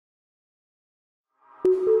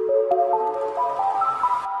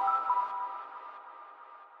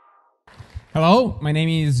Hello, my name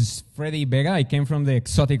is Freddy Vega. I came from the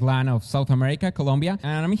exotic land of South America, Colombia,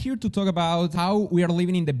 and I'm here to talk about how we are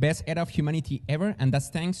living in the best era of humanity ever, and that's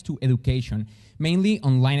thanks to education, mainly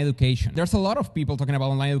online education. There's a lot of people talking about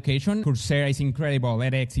online education. Coursera is incredible,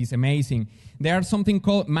 edX is amazing. There are something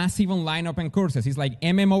called massive online open courses. It's like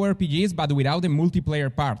MMORPGs, but without the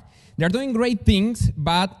multiplayer part. They're doing great things,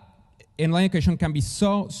 but online education can be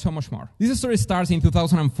so much more. This story starts in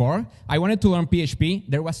 2004. I wanted to learn PHP.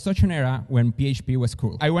 There was such an era when PHP was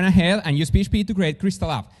cool. I went ahead and used PHP to create Crystal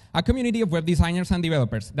Lab, a community of web designers and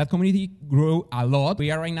developers. That community grew a lot.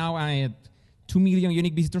 We are right now at 2 million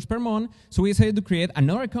unique visitors per month, so we decided to create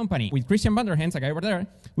another company. With Christian Vanderhens, a guy over there,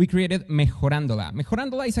 we created Mejorándola.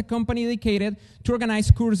 Mejorándola is a company dedicated to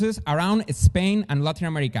organize courses around Spain and Latin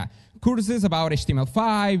America. Courses about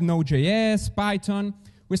HTML5, Node.js, Python.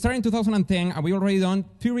 We started in 2010, and we already done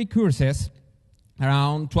 30 courses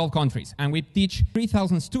around 12 countries. And we teach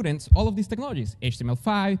 3,000 students all of these technologies,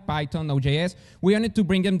 HTML5, Python, Node.js. We wanted to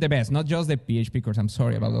bring them the best, not just the PHP course. I'm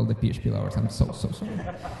sorry about all the PHP lovers. I'm so sorry.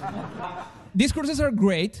 These courses are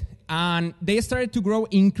great, and they started to grow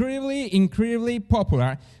incredibly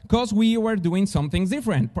popular because we were doing some things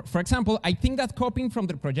different. For example, I think that copying from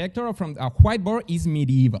the projector or from a whiteboard is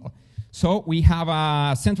medieval. So we have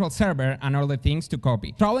a central server and all the things to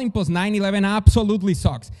copy. Traveling post 9/11 absolutely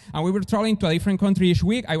sucks. And we were traveling to a different country each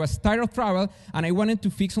week. I was tired of travel, and I wanted to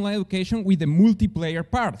fix online education with the multiplayer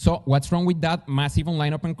part. So what's wrong with that massive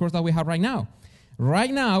online open course that we have right now?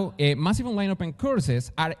 Right now, massive online open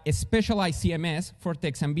courses are a specialized CMS for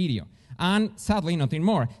text and video. And sadly, nothing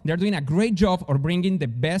more. They're doing a great job of bringing the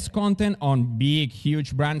best content on big,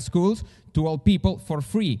 huge brand schools to all people for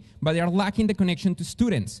free, but they are lacking the connection to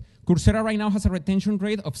students. Coursera right now has a retention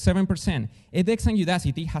rate of 7%. edX and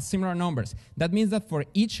Udacity has similar numbers. That means that for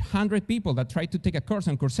each 100 people that try to take a course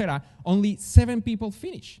on Coursera, only 7 people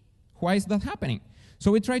finish. Why is that happening?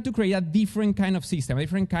 So we tried to create a different kind of system, a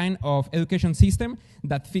different kind of education system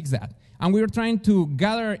that fixed that. And we were trying to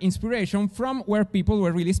gather inspiration from where people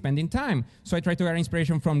were really spending time. So I tried to gather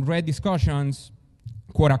inspiration from Reddit discussions,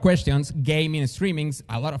 Quora questions, gaming, streamings.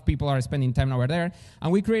 A lot of people are spending time over there.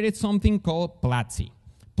 And we created something called Platzi.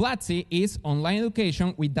 Platzi is online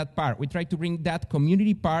education with that part. We try to bring that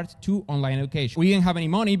community part to online education. We didn't have any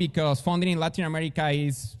money because funding in Latin America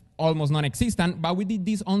is almost non-existent, but we did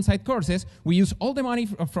these on-site courses. We use all the money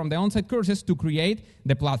from the on-site courses to create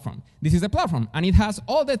the platform. This is the platform, and it has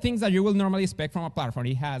all the things that you will normally expect from a platform.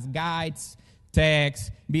 It has guides,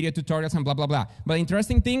 text, video tutorials, and blah, blah, blah. But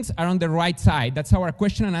interesting things are on the right side. That's our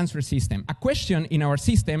question and answer system. A question in our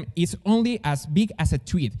system is only as big as a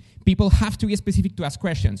tweet. People have to be specific to ask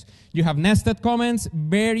questions. You have nested comments,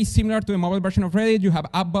 very similar to the mobile version of Reddit. You have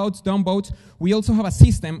upvotes, downvotes. We also have a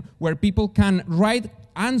system where people can write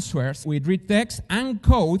answers with read text and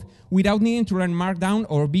code without needing to learn Markdown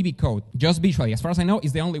or VB code. Just visually, as far as I know,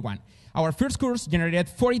 is the only one. Our first course generated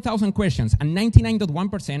 40,000 questions, and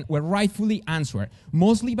 99.1% were rightfully answered,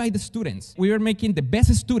 mostly by the students. We were making the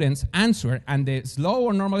best students answer, and the slow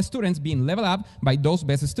or normal students being leveled up by those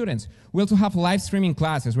best students. We also have live streaming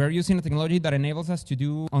classes. We're using a technology that enables us to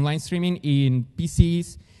do online streaming in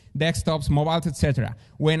PCs, desktops, mobiles, etc.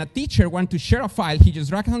 When a teacher wants to share a file, he just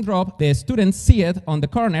drag and drop, the students see it on the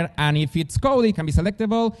corner, and if it's code, it can be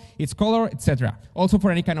selectable, it's color, etc. Also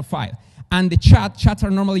for any kind of file. And the chats are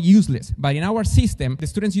normally useless. But in our system, the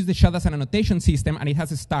students use the chat as an annotation system, and it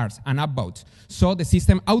has stars and upvotes. So the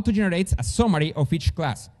system auto-generates a summary of each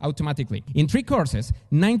class automatically. In 3 courses,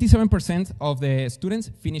 97% of the students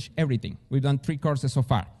finish everything. We've done 3 courses so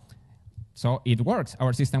far. So it works.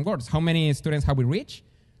 Our system works. How many students have we reached?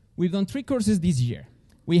 We've done 3 courses this year.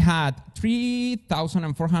 We had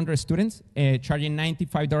 3,400 students charging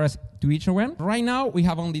 $95 to each one. Right now, we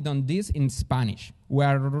have only done this in Spanish. We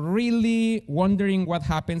are really wondering what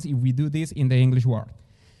happens if we do this in the English world.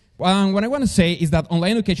 What I want to say is that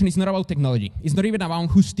online education is not about technology. It's not even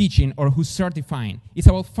about who's teaching or who's certifying. It's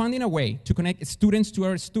about finding a way to connect students to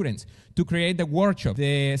other students, to create the workshop,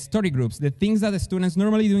 the study groups, the things that the students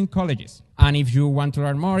normally do in colleges. And if you want to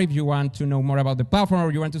learn more, if you want to know more about the platform,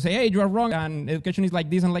 or you want to say, hey, you are wrong, and education is like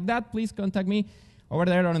this and like that, please contact me over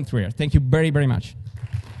there on Twitter. Thank you very much.